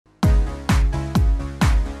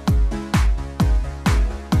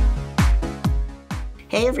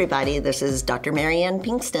Hey everybody, this is Dr. Mariane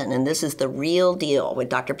Pinkston, and this is The Real Deal with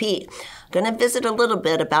Dr. P. I'm going to visit a little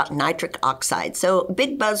bit about nitric oxide. So,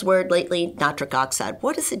 big buzzword lately, nitric oxide.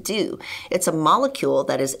 What does it do? It's a molecule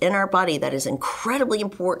that is in our body that is incredibly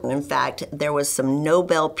important. In fact, there was some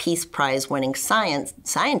Nobel Peace Prize winning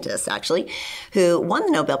scientists actually who won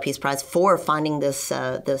the Nobel Peace Prize for finding this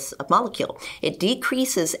molecule. It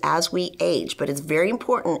decreases as we age, but it's very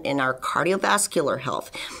important in our cardiovascular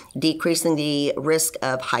health, decreasing the risk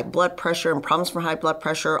of high blood pressure and problems from high blood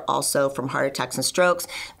pressure, also from heart attacks and strokes.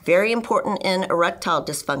 Very important in erectile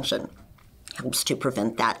dysfunction. Helps to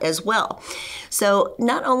prevent that as well. So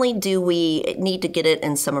not only do we need to get it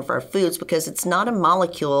in some of our foods because it's not a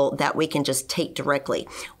molecule that we can just take directly.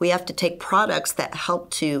 We have to take products that help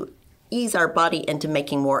to ease our body into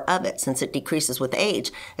making more of it. Since it decreases with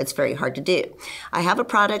age, it's very hard to do. I have a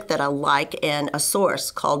product that I like and a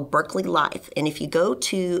source called Berkeley Life. And if you go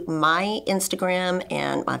to my Instagram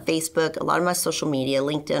and my Facebook, a lot of my social media,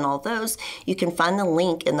 LinkedIn, all those, you can find the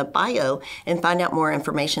link in the bio and find out more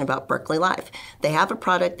information about Berkeley Life. They have a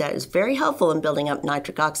product that is very helpful in building up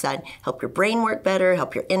nitric oxide, help your brain work better,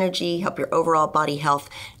 help your energy, help your overall body health,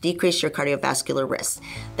 decrease your cardiovascular risk.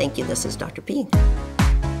 Thank you. This is Dr. P.